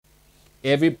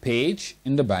Every page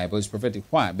in the Bible is prophetic.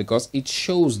 Why? Because it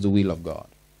shows the will of God.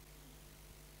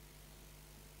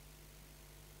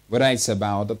 Whether it's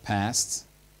about the past,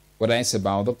 whether it's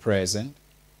about the present,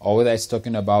 or whether it's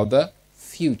talking about the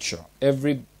future.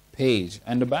 Every page.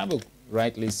 And the Bible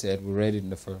rightly said, we read it in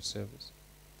the first service,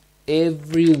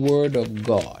 every word of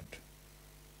God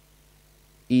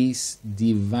is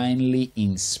divinely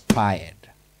inspired.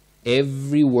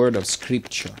 Every word of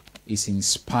Scripture is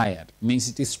inspired. It means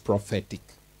it is prophetic.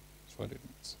 That's what it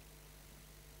means.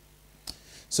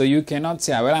 So you cannot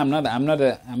say, well, I'm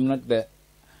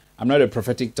not a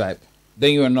prophetic type.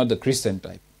 Then you are not the Christian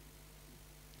type.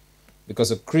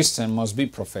 Because a Christian must be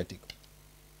prophetic.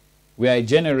 We are a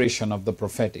generation of the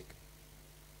prophetic.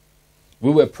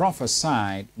 We were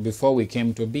prophesied before we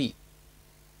came to be.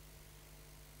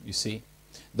 You see,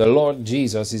 the Lord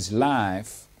Jesus, his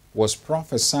life was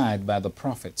prophesied by the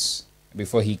prophets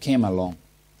before he came along.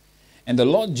 And the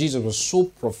Lord Jesus was so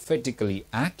prophetically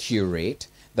accurate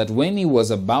that when he was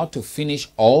about to finish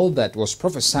all that was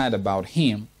prophesied about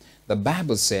him, the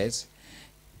Bible says,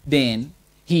 then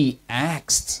he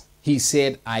asked, he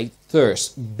said, I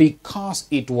thirst, because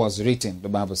it was written, the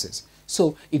Bible says.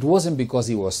 So it wasn't because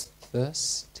he was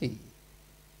thirsty.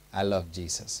 I love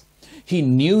Jesus. He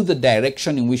knew the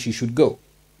direction in which he should go.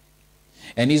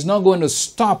 And he's not going to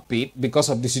stop it because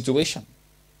of the situation.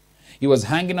 He was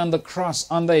hanging on the cross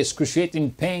under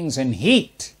excruciating pains and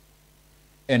heat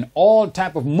and all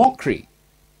type of mockery,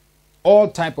 all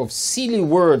type of silly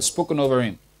words spoken over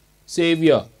him.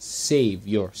 Savior, save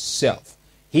yourself.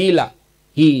 Healer,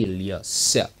 heal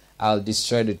yourself. I'll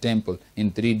destroy the temple.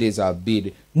 In 3 days I'll build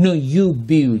it. No, you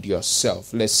build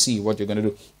yourself. Let's see what you're going to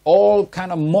do. All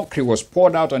kind of mockery was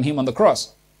poured out on him on the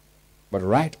cross. But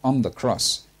right on the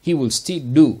cross, he will still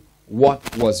do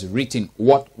what was written,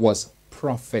 what was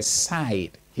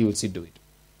prophesied. He will still do it.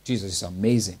 Jesus is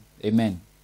amazing. Amen.